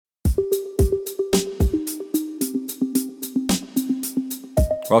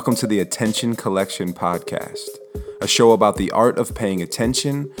Welcome to the Attention Collection Podcast, a show about the art of paying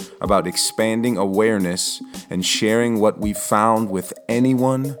attention, about expanding awareness, and sharing what we've found with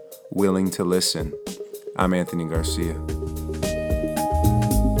anyone willing to listen. I'm Anthony Garcia.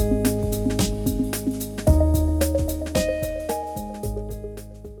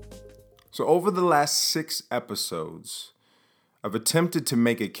 So over the last 6 episodes, I've attempted to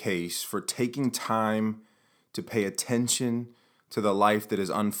make a case for taking time to pay attention to the life that is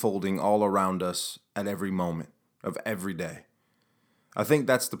unfolding all around us at every moment of every day. I think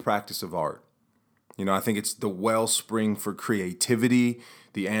that's the practice of art. I think it's the wellspring for creativity,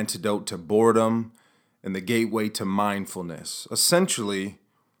 the antidote to boredom, and the gateway to mindfulness. Essentially,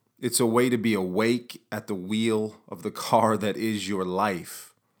 it's a way to be awake at the wheel of the car that is your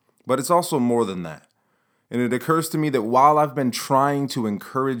life. But it's also more than that. And it occurs to me that while I've been trying to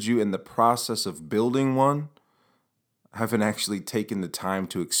encourage you in the process of building one, I haven't actually taken the time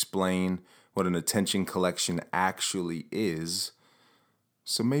to explain what an attention collection actually is.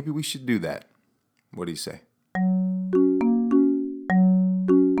 So maybe we should do that. What do you say?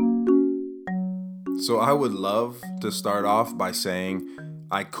 So I would love to start off by saying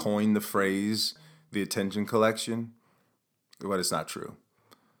I coined the phrase, the attention collection, but it's not true.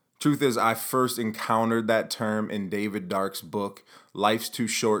 Truth is, I first encountered that term in David Dark's book, Life's Too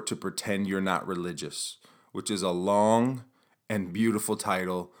Short to Pretend You're Not Religious, which is a long and beautiful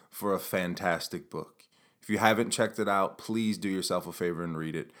title for a fantastic book. If you haven't checked it out, please do yourself a favor and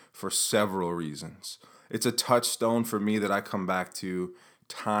read it for several reasons. It's a touchstone for me that I come back to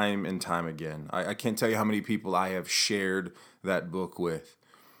time and time again. I can't tell you how many people I have shared that book with.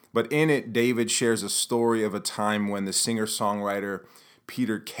 But in it, David shares a story of a time when the singer-songwriter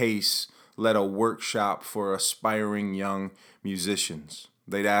Peter Case led a workshop for aspiring young musicians.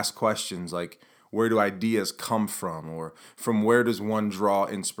 They'd ask questions like, where do ideas come from? Or from where does one draw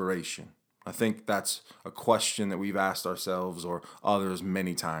inspiration? I think that's a question that we've asked ourselves or others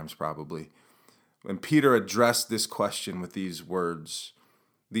many times probably. And Peter addressed this question with these words: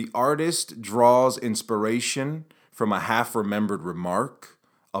 the artist draws inspiration from a half-remembered remark,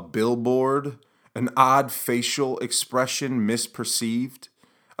 a billboard, an odd facial expression misperceived,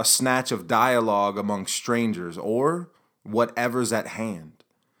 a snatch of dialogue among strangers, or whatever's at hand.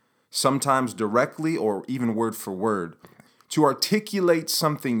 Sometimes directly or even word for word, to articulate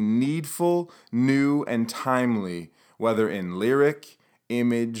something needful, new, and timely, whether in lyric,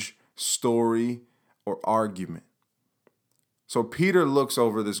 image, story, or argument. So Peter looks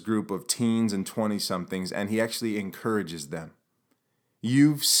over this group of teens and 20-somethings, and he actually encourages them.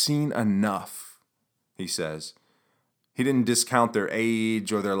 You've seen enough, he says. He didn't discount their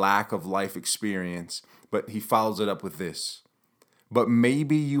age or their lack of life experience, but he follows it up with this. But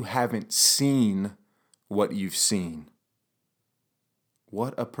maybe you haven't seen what you've seen.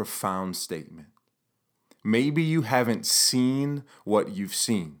 What a profound statement. Maybe you haven't seen what you've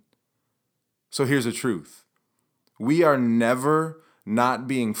seen. So here's the truth. We are never not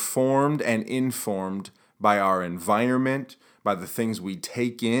being formed and informed by our environment, by the things we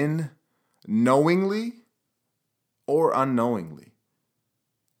take in, knowingly or unknowingly.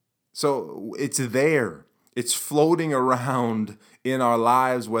 So it's there. It's floating around in our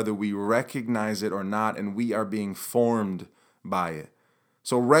lives, whether we recognize it or not, and we are being formed by it.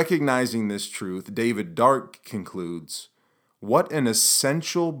 So recognizing this truth, David Dark concludes, what an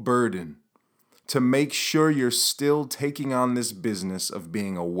essential burden to make sure you're still taking on this business of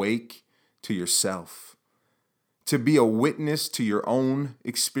being awake to yourself, to be a witness to your own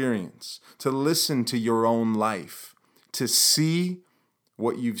experience, to listen to your own life, to see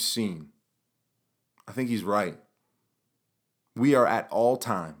what you've seen. I think he's right. We are at all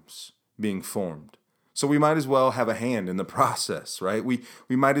times being formed. So we might as well have a hand in the process, right? We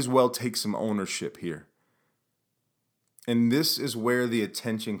might as well take some ownership here. And this is where the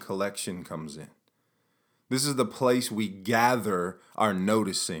attention collection comes in. This is the place we gather our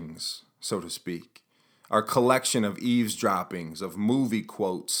noticings, so to speak. Our collection of eavesdroppings, of movie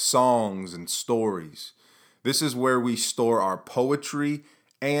quotes, songs, and stories. This is where we store our poetry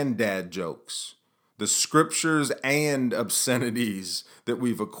and dad jokes, the scriptures and obscenities that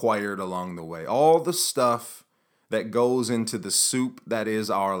we've acquired along the way. All the stuff that goes into the soup that is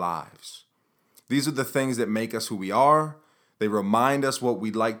our lives. These are the things that make us who we are. They remind us what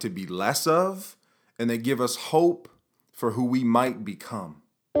we'd like to be less of, and they give us hope for who we might become.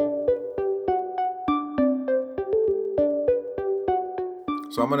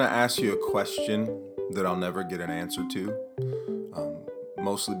 So I'm going to ask you a question that I'll never get an answer to.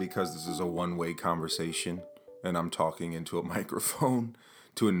 Mostly because this is a one-way conversation and I'm talking into a microphone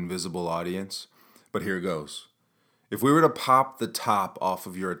to an invisible audience. But here it goes. If we were to pop the top off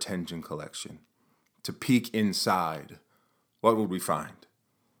of your attention collection to peek inside, what would we find?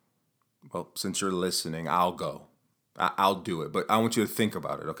 Well, since you're listening, I'll go. I'll do it, but I want you to think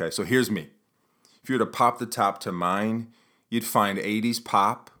about it, okay? So here's me. If you were to pop the top to mine, you'd find 80s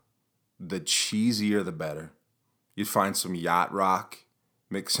pop, the cheesier the better. You'd find some yacht rock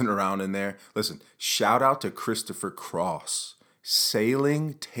mixing around in there. Listen, shout out to Christopher Cross.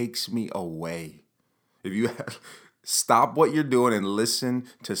 Sailing takes me away. If you stop what you're doing and listen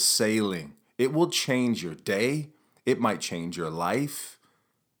to Sailing, it will change your day. It might change your life.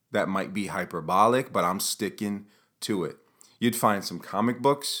 That might be hyperbolic, but I'm sticking to it. You'd find some comic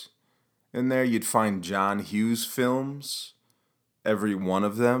books in there. You'd find John Hughes films, every one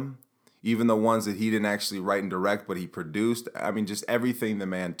of them, even the ones that he didn't actually write and direct, but he produced. I mean, just everything the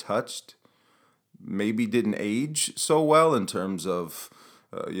man touched maybe didn't age so well in terms of,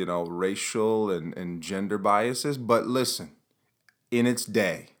 racial and gender biases. But listen, in its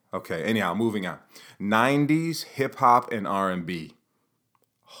day, okay, anyhow, moving on. 90s hip hop and R&B.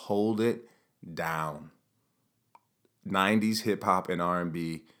 Hold it down. 90s hip hop and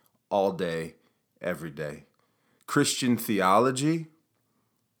R&B all day, every day. Christian theology,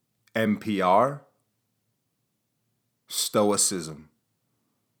 NPR, Stoicism.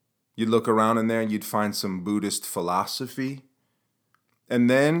 You'd look around in there and you'd find some Buddhist philosophy. And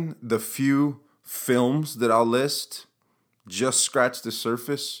then the few films that I'll list just scratch the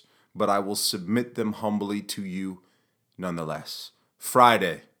surface, but I will submit them humbly to you nonetheless.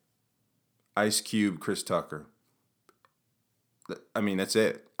 Friday, Ice Cube, Chris Tucker. I mean, that's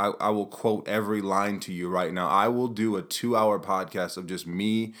it. I will quote every line to you right now. I will do a 2-hour podcast of just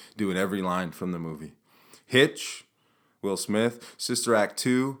me doing every line from the movie. Hitch, Will Smith. Sister Act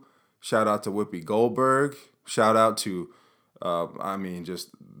 2, shout out to Whoopi Goldberg. Shout out to,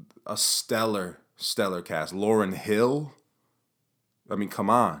 just a stellar cast. Lauryn Hill. I mean, come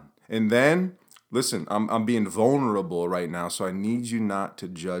on. And then, listen, I'm being vulnerable right now, so I need you not to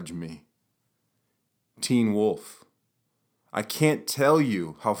judge me. Teen Wolf. I can't tell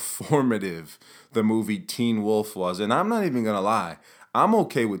you how formative the movie Teen Wolf was. And I'm not even going to lie. I'm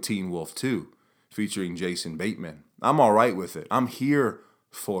okay with Teen Wolf 2, featuring Jason Bateman. I'm all right with it. I'm here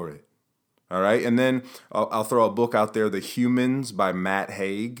for it. All right? And then I'll throw a book out there, The Humans by Matt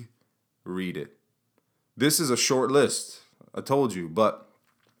Haig. Read it. This is a short list, I told you, but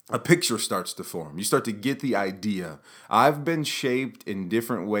a picture starts to form. You start to get the idea. I've been shaped in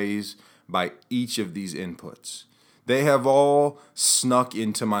different ways by each of these inputs. They have all snuck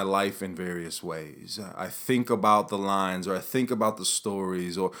into my life in various ways. I think about the lines, or I think about the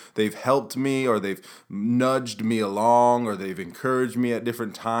stories, or they've helped me, or they've nudged me along, or they've encouraged me at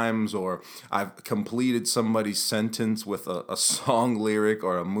different times, or I've completed somebody's sentence with a song lyric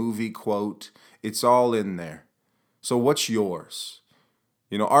or a movie quote. It's all in there. So what's yours?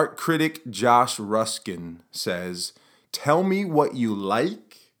 Art critic Josh Ruskin says, "Tell me what you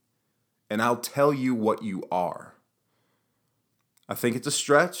like, and I'll tell you what you are." I think it's a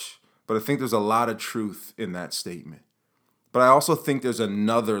stretch, but I think there's a lot of truth in that statement. But I also think there's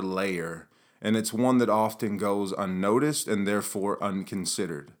another layer, and it's one that often goes unnoticed and therefore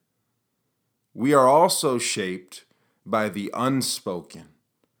unconsidered. We are also shaped by the unspoken,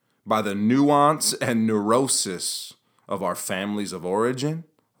 by the nuance and neurosis of our families of origin,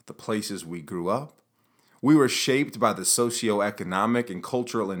 the places we grew up. We were shaped by the socioeconomic and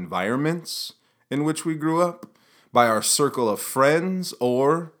cultural environments in which we grew up, by our circle of friends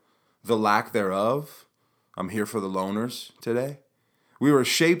or the lack thereof. I'm here for the loners today. We were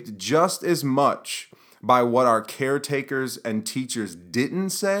shaped just as much by what our caretakers and teachers didn't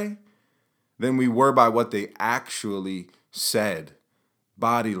say than we were by what they actually said.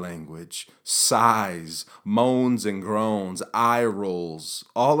 Body language, sighs, moans and groans, eye rolls,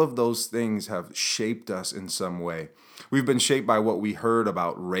 all of those things have shaped us in some way. We've been shaped by what we heard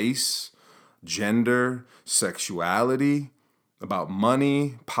about race, gender, sexuality, about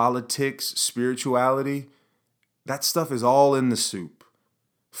money, politics, spirituality. That stuff is all in the soup,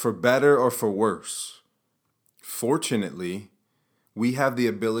 for better or for worse. Fortunately, we have the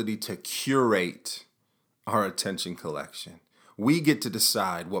ability to curate our attention collection. We get to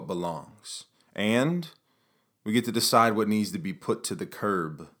decide what belongs, and we get to decide what needs to be put to the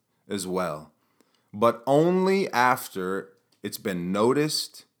curb as well, but only after it's been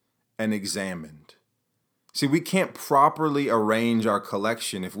noticed and examined. See, we can't properly arrange our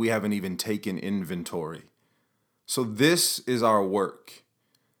collection if we haven't even taken inventory. So this is our work.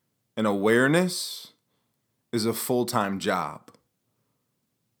 And awareness is a full-time job.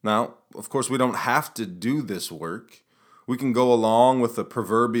 Now, of course, we don't have to do this work. We can go along with the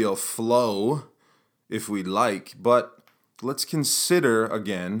proverbial flow if we'd like, but let's consider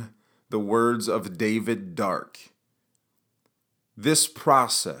again the words of David Dark. This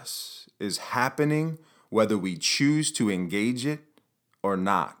process is happening whether we choose to engage it or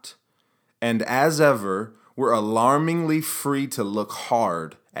not. And as ever, we're alarmingly free to look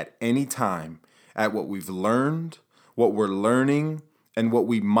hard at any time at what we've learned, what we're learning, and what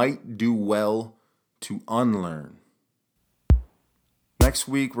we might do well to unlearn. Next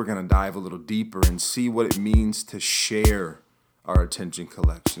week, we're going to dive a little deeper and see what it means to share our attention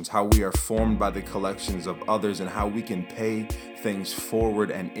collections, how we are formed by the collections of others, and how we can pay things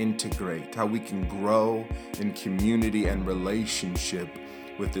forward and integrate, how we can grow in community and relationship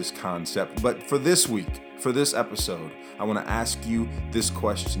with this concept. But for this week, for this episode, I want to ask you this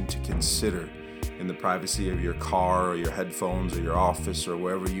question to consider in the privacy of your car or your headphones or your office or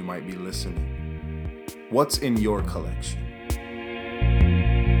wherever you might be listening. What's in your collection?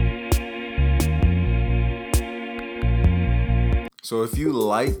 So if you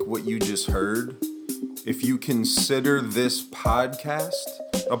like what you just heard, if you consider this podcast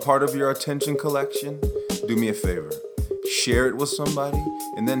a part of your attention collection, do me a favor. Share it with somebody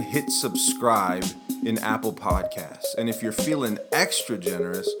and then hit subscribe in Apple Podcasts. And if you're feeling extra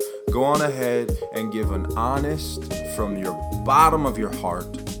generous, go on ahead and give an honest, from your bottom of your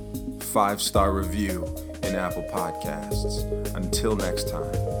heart, 5-star review in Apple Podcasts. Until next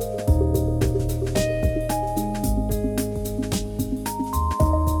time.